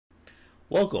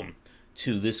Welcome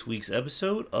to this week's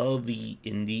episode of the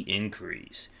Indie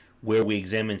Inquiries, where we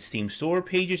examine Steam store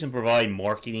pages and provide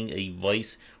marketing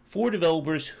advice for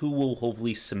developers who will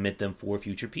hopefully submit them for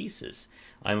future pieces.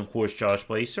 I'm, of course, Josh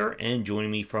Bycer, and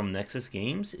joining me from Nexus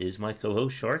Games is my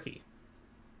co-host, Sharky.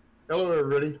 Hello,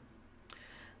 everybody.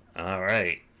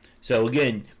 Alright. So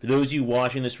again, for those of you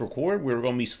watching this record, we're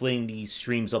going to be splitting these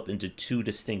streams up into two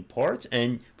distinct parts,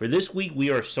 and for this week we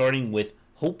are starting with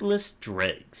Hopeless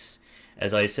Dregs.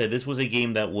 As I said, this was a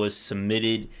game that was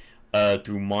submitted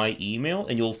through my email,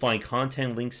 and you'll find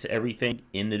content links to everything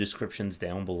in the descriptions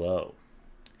down below.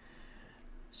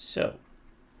 So,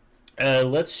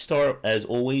 let's start, as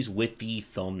always, with the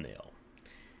thumbnail.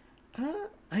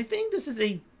 I think this is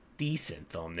a decent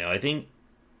thumbnail. I think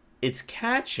it's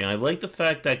catchy. I like the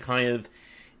fact that kind of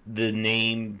the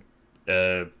name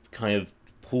kind of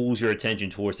pulls your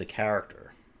attention towards the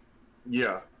character.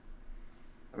 Yeah.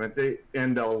 I mean,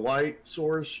 the light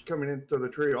source coming into the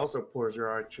tree also pulls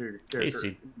your eye to the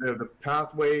character. The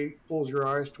pathway pulls your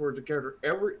eyes towards the character.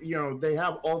 They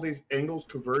have all these angles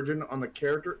converging on the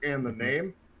character and the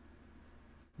name.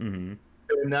 Mm-hmm.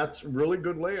 And that's really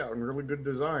good layout and really good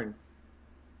design.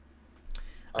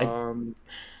 The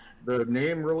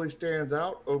name really stands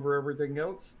out over everything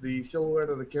else. The silhouette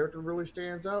of the character really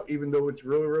stands out. Even though it's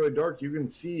really, really dark, you can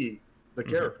see the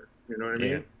character. You know what I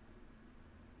mean?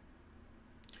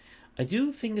 I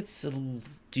do think it's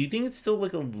do you think it's still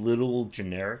like a little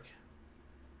generic?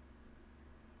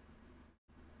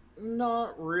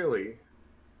 Not really.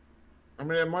 I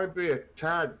mean, it might be a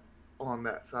tad on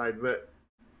that side, but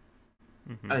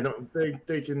I don't think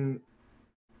they can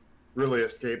really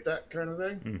escape that kind of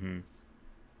thing.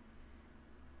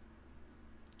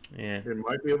 Yeah. It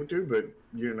might be able to, but,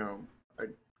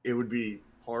 it would be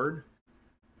hard.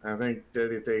 I think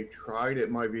that if they tried, it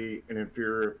might be an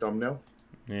inferior thumbnail.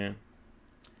 Yeah.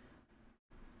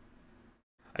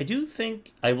 I do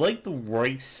think I like the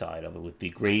right side of it with the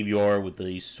graveyard with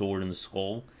the sword and the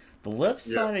skull. The left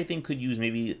side I think could use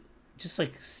maybe just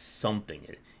like something.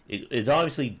 It's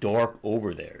obviously dark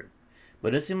over there, but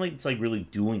it doesn't seem like it's like really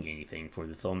doing anything for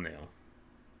the thumbnail.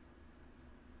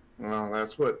 Well,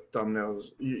 that's what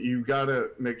thumbnails. You got to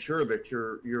make sure that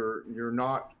you're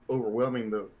not overwhelming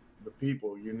the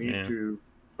people. You need to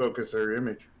focus their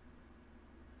image.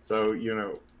 So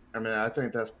I mean, I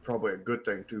think that's probably a good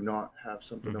thing to not have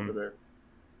something over there.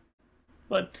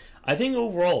 But I think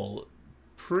overall,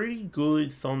 pretty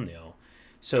good thumbnail.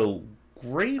 So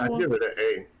grade I'd give it an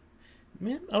A.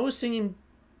 Man, I was thinking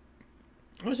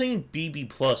BB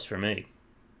plus for me.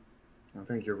 I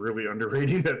think you're really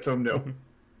underrating that thumbnail.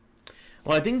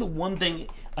 Well, I think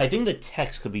the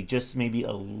text could be just maybe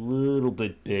a little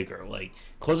bit bigger. Like,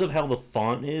 because of how the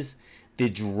font is, the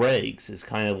Dregs is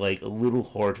kind of like a little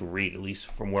hard to read, at least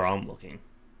from where I'm looking.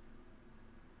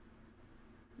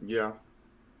 Yeah.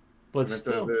 But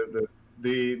still.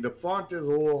 The font is a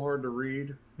little hard to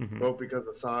read, both because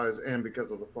of size and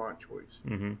because of the font choice.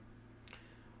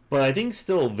 But I think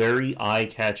still very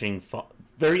eye-catching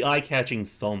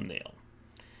thumbnail.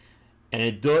 And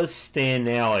it does stand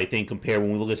out, I think, compared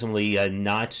when we look at some of the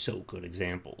not-so-good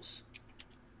examples.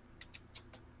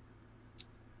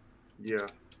 Yeah.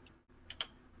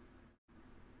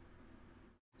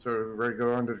 So, ready to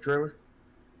go on to the trailer?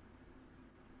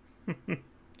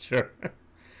 Sure.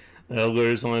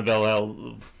 There's something about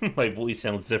how my voice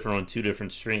sounds different on two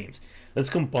different streams. Let's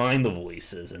combine the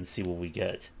voices and see what we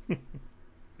get.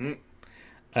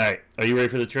 Alright, are you ready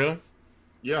for the trailer?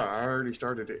 Yeah, I already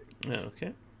started it. Yeah,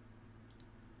 okay.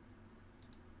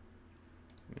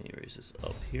 Let me raise this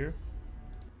up here.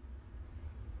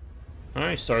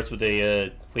 Alright, starts with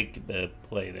a quick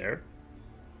play there.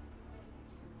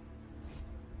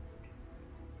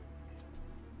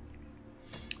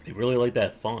 They really like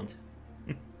that font.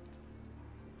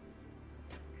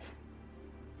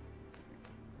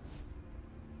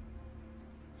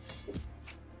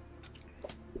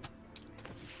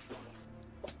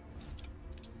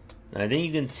 I think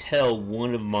you can tell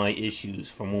one of my issues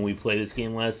from when we played this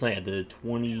game last night at the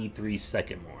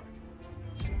 23-second mark.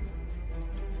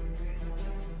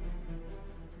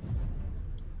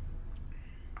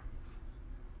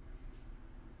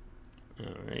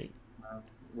 Alright.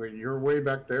 Wait, you're way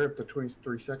back there at the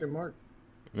 23-second mark?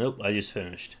 Nope, I just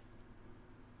finished.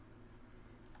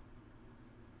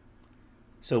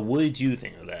 So what did you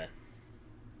think of that?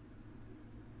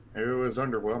 It was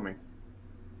underwhelming.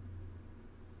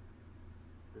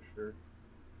 For sure.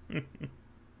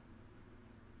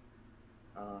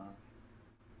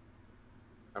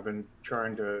 I've been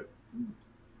trying to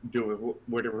deal with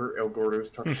whatever El Gordo's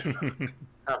talking about.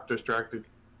 Half distracted.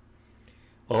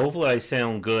 Well, hopefully I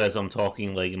sound good as I'm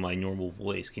talking like in my normal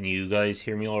voice. Can you guys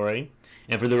hear me all right?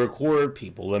 And for the record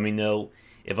people, let me know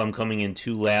if I'm coming in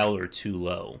too loud or too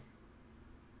low.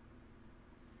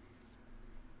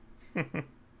 No?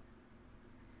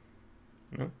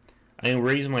 I can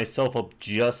raise myself up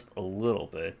just a little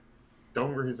bit.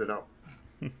 Don't raise it up.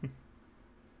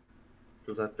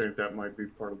 Because I think that might be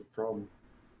part of the problem.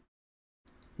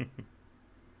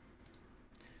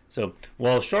 So,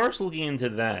 while Shark's looking into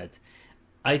that,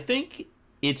 I think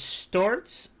it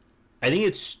starts. I think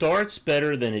it starts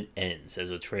better than it ends as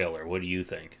a trailer. What do you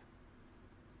think?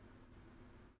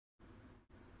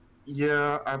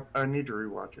 Yeah, I need to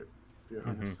rewatch it, to be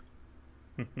honest.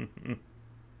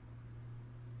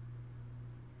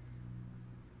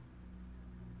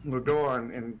 Well, go on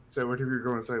and say whatever you're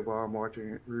going to say while I'm watching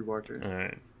it, rewatching it. All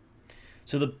right.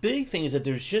 So the big thing is that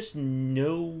there's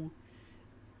no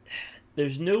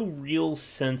real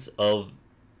sense of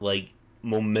like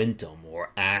momentum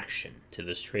or action to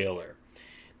this trailer.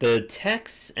 The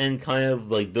text and kind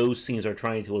of like those scenes are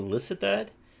trying to elicit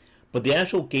that, but the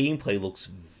actual gameplay looks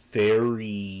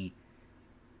very,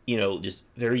 just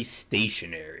very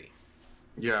stationary.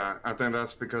 Yeah, I think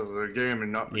that's because of the game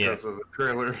and not because of the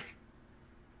trailer.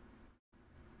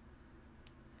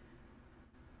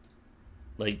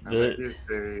 Like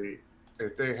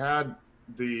if they had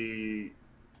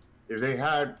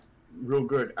real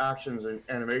good actions and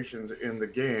animations in the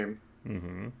game,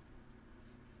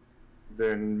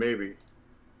 then maybe.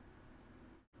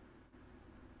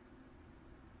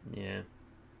 Yeah.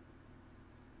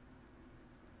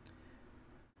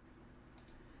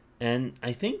 And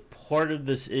I think part of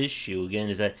this issue, again,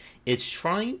 is that it's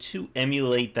trying to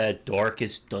emulate that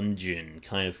Darkest Dungeon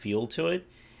kind of feel to it.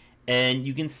 And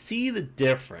you can see the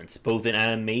difference, both in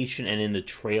animation and in the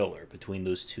trailer, between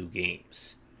those two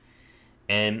games.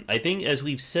 And I think, as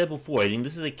we've said before, I think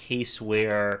this is a case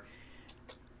where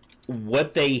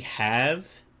what they have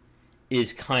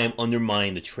is kind of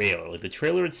undermining the trailer. Like, the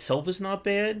trailer itself is not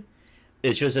bad,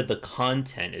 it's just that the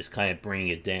content is kind of bringing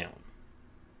it down.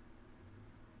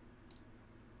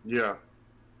 Yeah.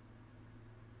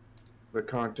 The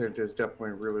content is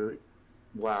definitely really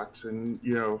lax, and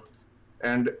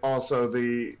and also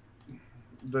the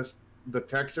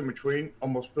text in between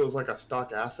almost feels like a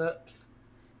stock asset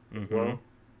as well,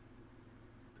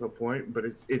 to a point, but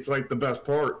it's like the best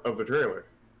part of the trailer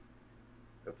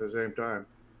at the same time.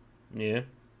 Yeah.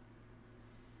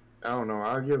 I don't know.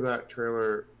 I'll give that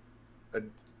trailer a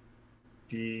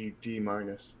D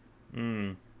minus. What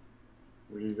do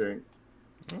you think?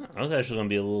 I was actually going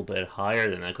to be a little bit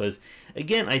higher than that because,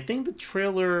 again, I think the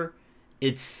trailer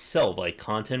itself, like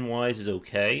content-wise, is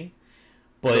okay,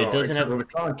 but it doesn't have the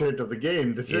content of the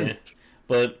game. That's it.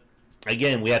 But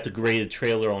again, we have to grade the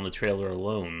trailer on the trailer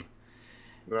alone.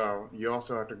 Well, you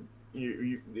also have to.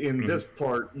 In this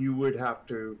part, you would have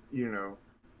to. I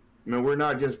mean, we're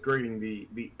not just grading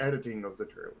the editing of the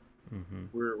trailer.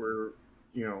 We're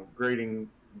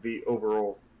grading the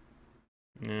overall.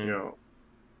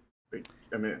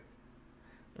 I mean,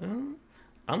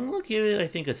 I'm gonna give it, I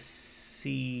think, a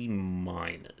C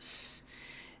minus.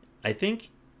 I think,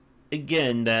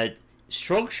 again, that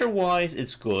structure-wise,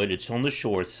 it's good. It's on the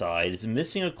short side. It's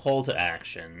missing a call to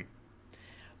action.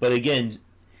 But again,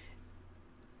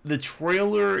 the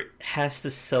trailer has to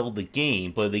sell the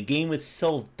game, but the game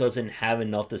itself doesn't have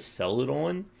enough to sell it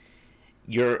on.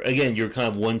 You're kind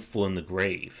of one foot in the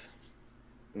grave.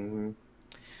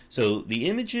 So the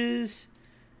images,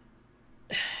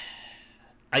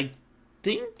 I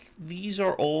think these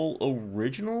are all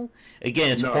original.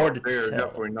 Again, it's hard to tell. No, they're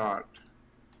definitely not.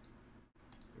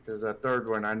 Because that third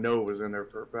one I know was in there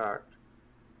for a fact.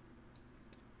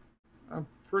 I'm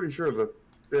pretty sure the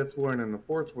fifth one and the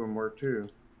fourth one were too.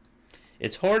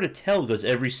 It's hard to tell because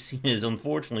every scene is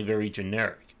unfortunately very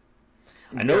generic.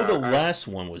 I know the last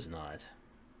one was not.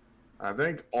 I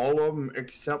think all of them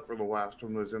except for the last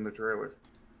one was in the trailer.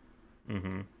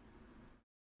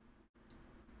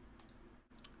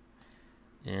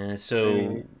 And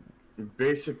so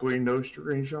basically no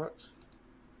screenshots.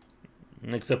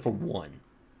 Except for one.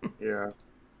 Yeah.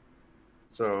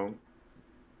 So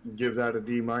give that a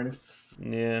D minus.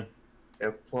 Yeah.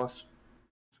 F plus.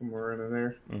 Somewhere in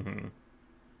there.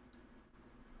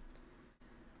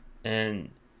 And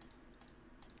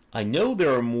I know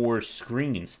there are more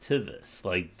screens to this.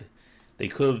 Like, they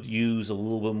could use a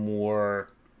little bit more,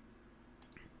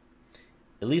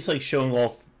 at least like showing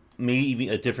off maybe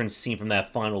a different scene from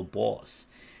that final boss.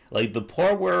 Like the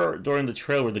part where during the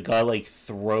trailer where the guy like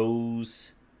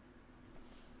throws.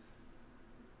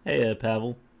 Hey,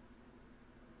 Pavel.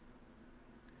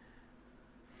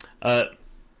 I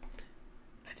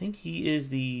think he is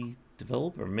the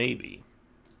Developer, maybe.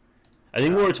 I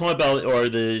think what we're talking about are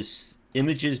the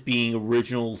images being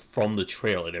original from the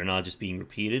trailer. They're not just being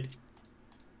repeated.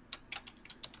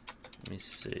 Let me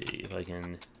see if I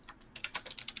can...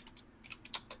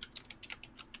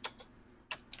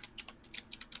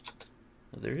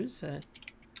 Oh, there is that.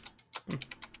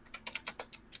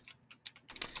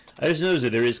 I just noticed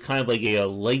that there is kind of like a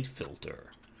light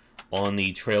filter on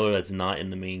the trailer that's not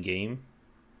in the main game.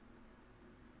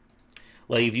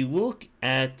 Like, if you look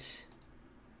at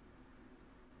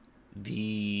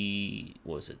the...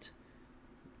 what was it?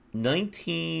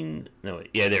 19... no, wait.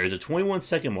 Yeah, there's a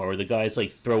 21-second mark where the guy's,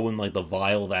 like, throwing, like, the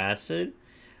vial of acid.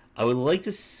 I would like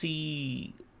to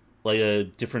see, like, a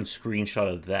different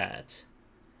screenshot of that.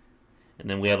 And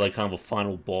then we have, like, kind of a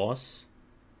final boss.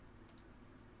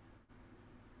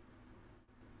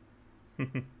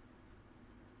 I'm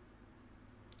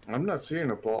not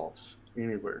seeing a boss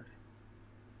anywhere.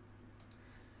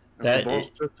 Is That the boss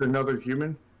just another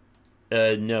human?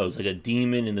 No, it's like a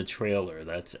demon in the trailer.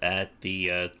 That's at the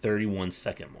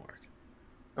 31-second mark.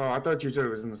 Oh, I thought you said it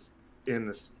was in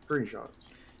the screenshots.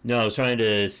 No, I was trying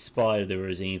to spot if there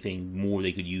was anything more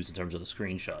they could use in terms of the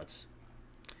screenshots.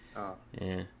 Oh.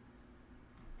 Yeah.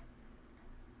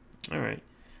 Alright.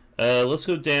 Let's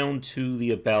go down to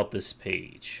the About This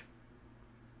page.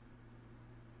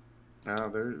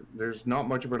 There's not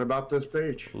much about this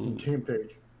page. Game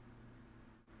page.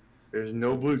 There's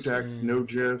no blue text, no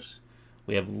GIFs.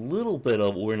 We have a little bit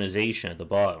of organization at the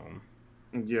bottom.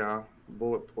 Yeah,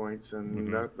 bullet points,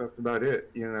 and that's about it.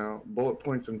 You know, bullet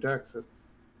points and text.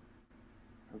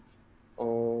 That's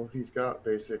all he's got,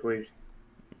 basically.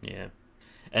 Yeah.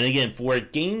 And again, for a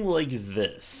game like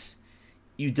this,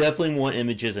 you definitely want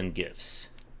images and GIFs.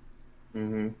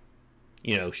 Mm-hmm.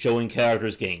 You know, showing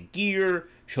characters getting gear,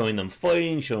 showing them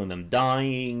fighting, showing them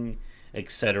dying,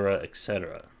 etc.,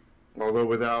 etc. Although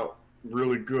without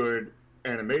really good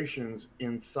animations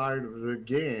inside of the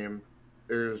game,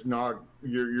 there's not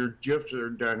your GIFs are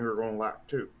down here going lag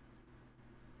too.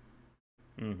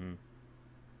 Mm-hmm.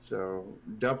 So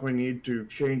definitely need to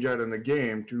change that in the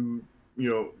game to, you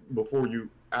know, before you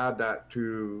add that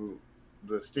to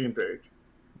the Steam page.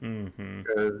 Mm-hmm.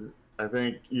 Because I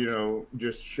think, you know,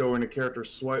 just showing a character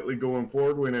slightly going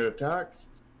forward when it attacks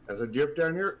as a GIF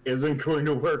down here isn't going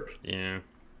to work. Yeah.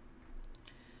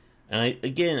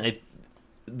 And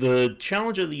the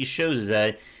challenge of these shows is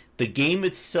that the game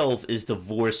itself is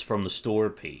divorced from the store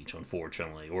page,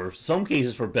 unfortunately, or in some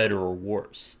cases for better or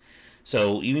worse.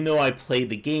 So even though I played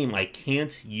the game, I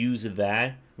can't use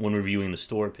that when reviewing the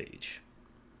store page.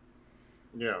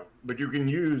 Yeah, but you can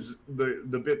use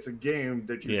the bits of game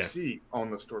that you see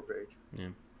on the store page. Yeah.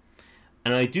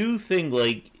 And I do think,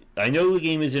 like, I know the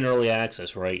game is in early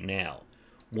access right now.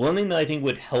 One thing that I think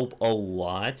would help a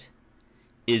lot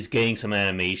is getting some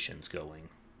animations going.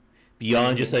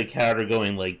 Beyond just a character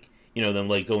going, like, you know, them,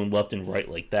 like, going left and right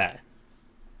like that.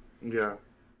 Yeah.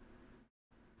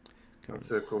 That's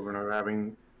the equivalent of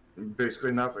having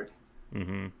basically nothing.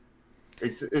 Mm-hmm.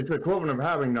 It's equivalent of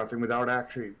having nothing without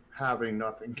actually having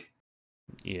nothing.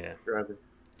 Yeah. Rather.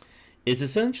 It's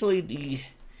essentially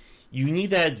you need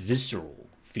that visceral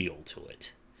feel to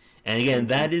it. And again,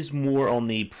 that is more on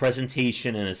the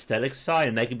presentation and aesthetic side,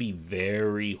 and that can be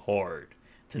very hard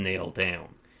to nail down.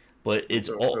 But it's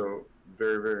also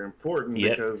very, very important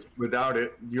because without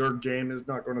it, your game is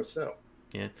not going to sell.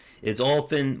 Yeah. It's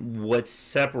often what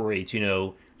separates, you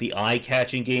know, the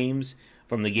eye-catching games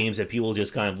from the games that people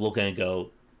just kind of look at and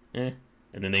go, eh,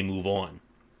 and then they move on.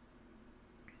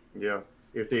 Yeah,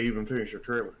 if they even finish your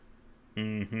trailer.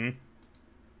 Mm-hmm.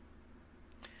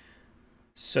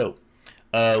 So,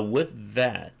 with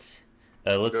that,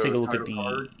 let's take a look at the...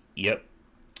 Card. Yep.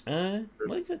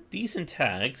 Like a decent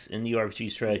tags in the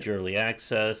RPG strategy early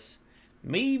access.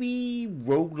 Maybe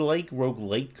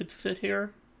roguelite could fit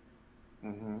here.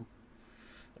 Mm-hmm.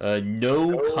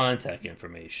 No contact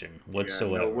information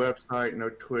whatsoever. Yeah, no website, no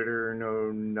Twitter,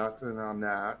 no nothing on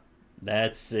that.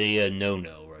 That's a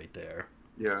no-no right there.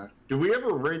 Yeah. Do we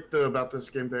ever rate the About This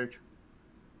game page?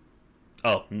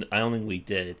 Oh, I don't think we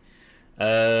did.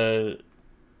 I'd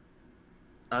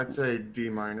say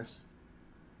D-.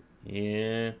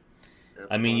 Yeah.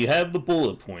 I mean, you have the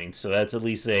bullet points, so that's at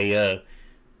least a...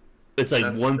 it's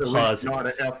like one positive. Not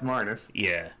an F-.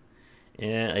 Yeah.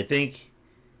 Yeah, I think...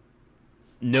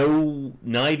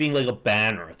 not even like a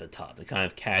banner at the top to kind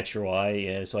of catch your eye.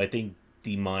 Yeah, so I think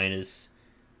D-.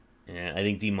 Yeah, I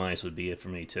think D- would be it for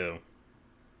me too.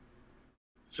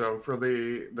 So for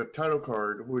the title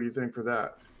card, what do you think for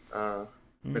that?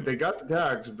 But they got the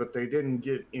tags, but they didn't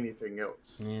get anything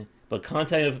else. Yeah, but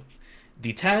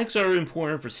the tags are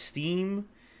important for Steam.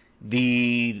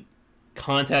 The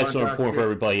Contacts are important for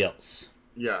everybody else.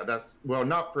 Yeah, well,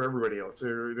 not for everybody else.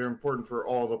 They're important for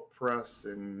all the press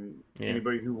and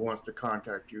anybody who wants to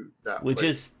contact you that Which way.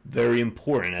 is very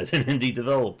important as an indie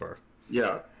developer.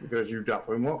 Yeah, because you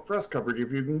definitely want press coverage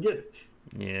if you can get it.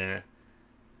 Yeah.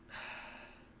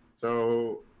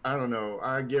 So, I don't know.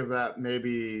 I give that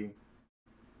maybe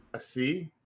a C.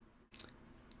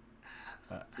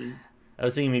 C? I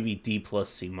was thinking maybe D plus,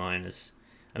 C minus.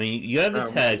 I mean, you have the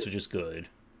tags, which is good.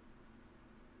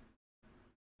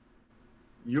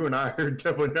 You and I are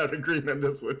definitely not agreeing on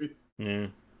this with you. Yeah.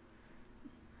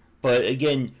 But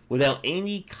again, without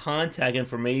any contact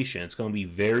information, it's going to be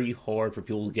very hard for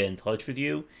people to get in touch with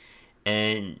you.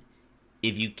 And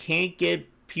if you can't get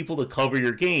people to cover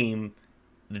your game,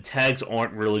 the tags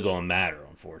aren't really going to matter,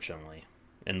 unfortunately.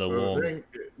 In the long.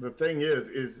 The thing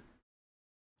is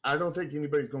I don't think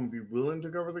anybody's going to be willing to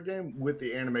cover the game with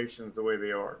the animations the way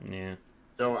they are. Yeah.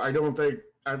 So I don't think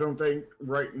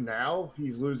right now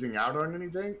he's losing out on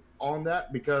anything on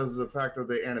that because of the fact of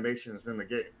the animations in the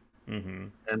game. Mm-hmm.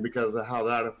 And because of how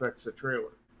that affects the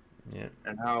trailer. Yeah.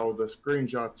 And how the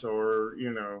screenshots are,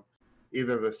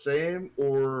 either the same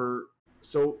or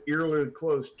so eerily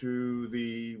close to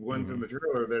the ones in the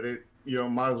trailer that it,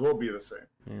 might as well be the same.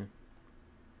 Yeah.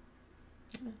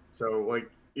 So,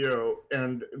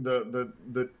 and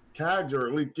the tags are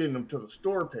at least getting them to the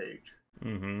store page.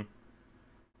 Mm-hmm.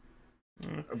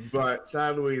 But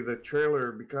sadly, the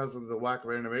trailer, because of the lack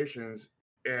of animations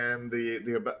and the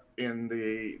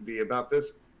about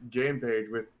this game page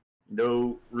with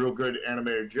no real good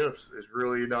animated GIFs, is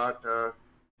really not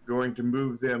going to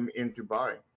move them into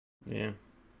buying. Yeah.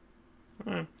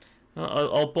 All right.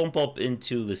 I'll bump up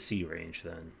into the C range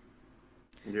then.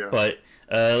 Yeah. But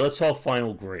let's talk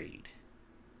final grade.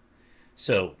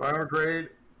 So final grade,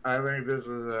 I think this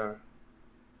is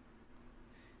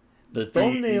the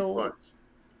thumbnail.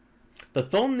 The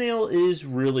thumbnail is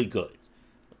really good.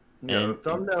 Yeah, and the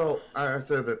thumbnail. I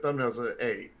said the thumbnail's an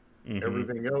A. Mm-hmm.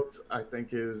 Everything else, I think,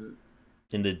 is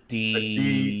in the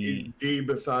D. D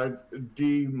besides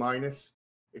D minus,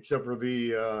 except for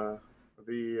the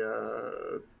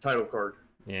title card.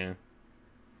 Yeah.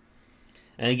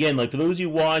 And again, for those of you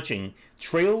watching,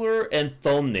 trailer and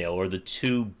thumbnail are the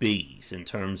two B's in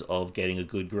terms of getting a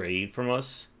good grade from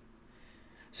us.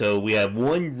 So we have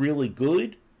one really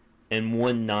good and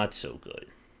one not so good.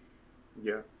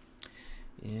 Yeah.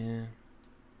 Yeah.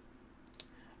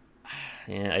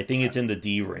 Yeah, I think it's in the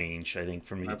D range, I think,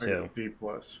 for me, too. D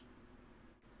plus.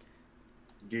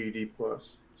 D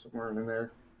plus. Somewhere in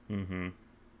there. Mm-hmm.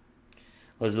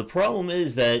 Because the problem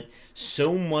is that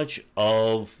so much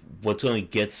of what's going to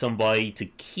get somebody to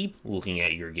keep looking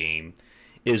at your game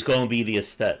is going to be the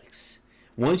aesthetics.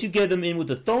 Once you get them in with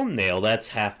the thumbnail, that's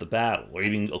half the battle, or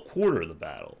even a quarter of the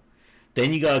battle.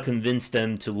 Then you got to convince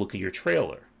them to look at your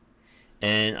trailer.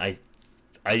 And I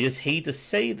just hate to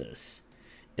say this,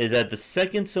 is that the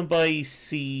second somebody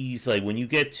sees, when you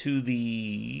get to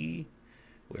the...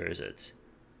 Where is it?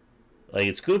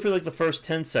 It's good for, the first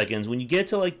 10 seconds. When you get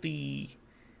to, the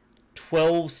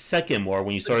 12-second mark,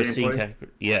 when you start seeing...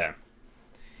 Yeah.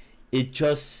 It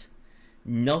just...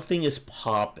 Nothing is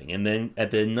popping. And then at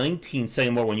the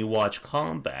 19-second mark, when you watch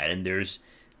combat, and there's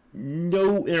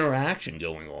no interaction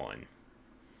going on.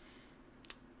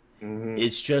 Mm-hmm.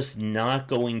 It's just not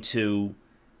going to,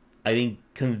 I think,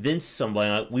 convince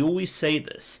somebody. We always say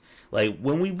this.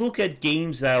 When we look at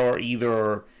games that are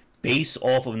either based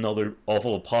off of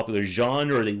a popular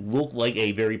genre, or they look like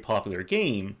a very popular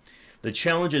game, the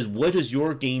challenge is, what does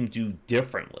your game do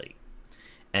differently?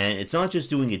 And it's not just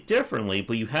doing it differently,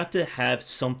 but you have to have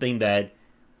something that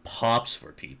pops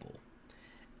for people.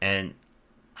 And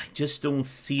I just don't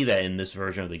see that in this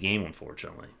version of the game,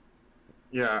 unfortunately.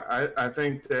 Yeah, I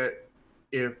think that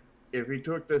if he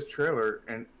took this trailer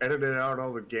and edited out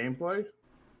all the gameplay,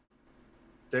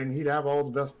 then he'd have all the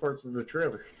best parts of the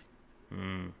trailer.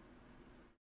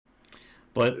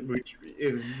 But which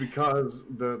is because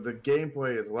the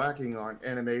gameplay is lacking on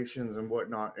animations and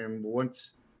whatnot, and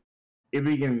once if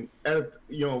he can edit,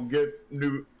 get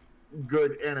new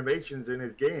good animations in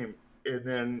his game, and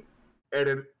then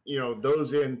edit,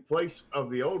 those in place of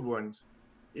the old ones,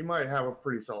 he might have a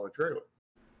pretty solid trailer.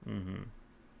 Mm-hmm.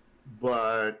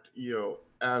 But,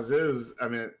 as is, I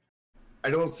mean, I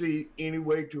don't see any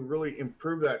way to really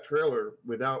improve that trailer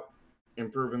without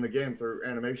improving the game through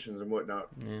animations and whatnot.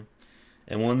 Yeah.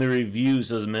 And one of the reviews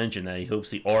does mention that he hopes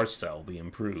the art style will be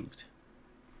improved.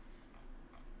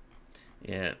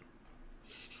 Yeah.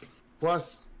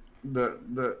 Plus,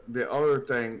 the other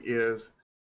thing is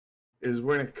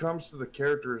when it comes to the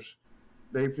characters,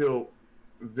 they feel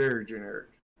very generic.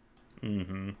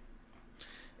 Mm-hmm.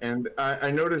 And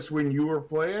I noticed when you were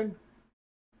playing,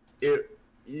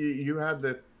 you had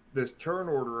this turn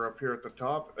order up here at the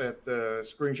top at the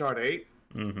screenshot 8,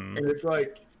 and it's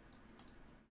like,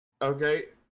 okay,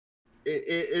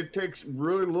 it takes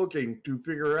really looking to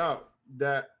figure out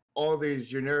that all these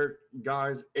generic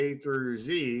guys A through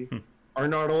Z are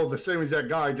not all the same as that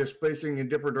guy, just facing in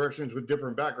different directions with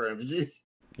different backgrounds.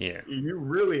 Yeah. You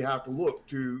really have to look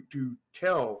to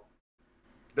tell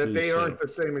that they aren't the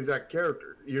same as that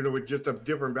character, with just a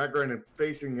different background and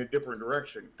facing a different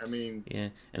direction. I mean... Yeah,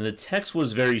 and the text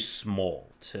was very small,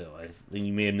 too. I think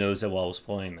you may have noticed that while I was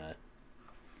playing that.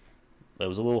 It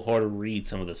was a little hard to read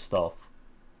some of the stuff.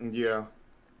 Yeah.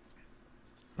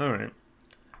 Alright.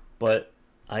 But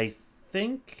I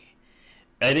think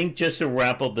just to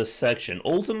wrap up this section,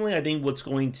 ultimately I think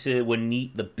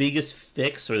the biggest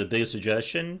fix or the biggest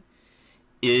suggestion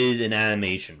is an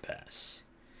animation pass.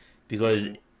 Because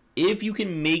if you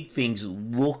can make things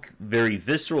look very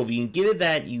visceral, if you can give it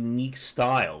that unique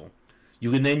style,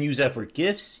 you can then use that for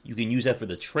GIFs, you can use that for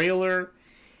the trailer,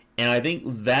 and I think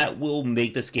that will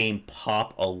make this game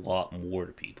pop a lot more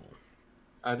to people.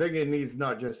 I think it needs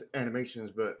not just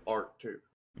animations, but art too.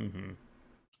 Mm-hmm.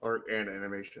 Art and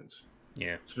animations.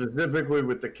 Yeah. Specifically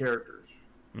with the characters.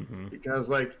 Mm-hmm. Because,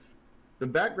 like, the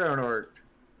background art,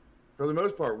 for the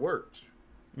most part, works.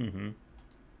 Mm-hmm.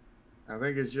 I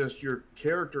think it's just your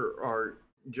character art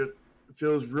just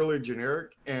feels really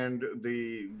generic, and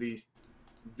the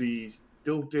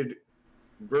stilted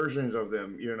versions of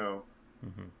them,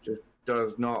 just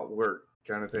does not work,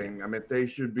 kind of thing. I mean, they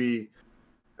should be.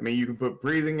 I mean, you can put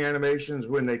breathing animations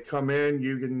when they come in.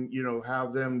 You can,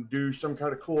 have them do some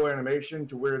kind of cool animation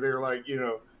to where they're like,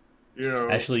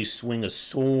 actually swing a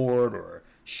sword or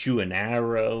shoot an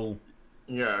arrow.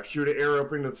 Yeah, shoot an arrow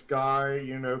up into the sky,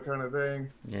 kind of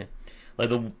thing. Yeah. Like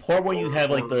the part where you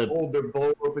have like the hold their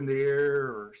bow up in the air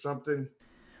or something.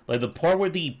 Like the part where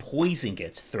the poison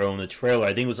gets thrown in the trailer,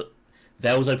 I think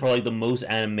that was like probably the most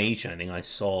animation I think I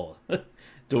saw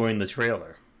during the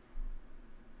trailer.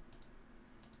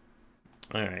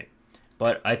 Alright.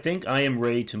 But I think I am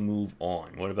ready to move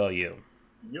on. What about you?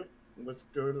 Yep. Let's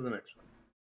go to the next one.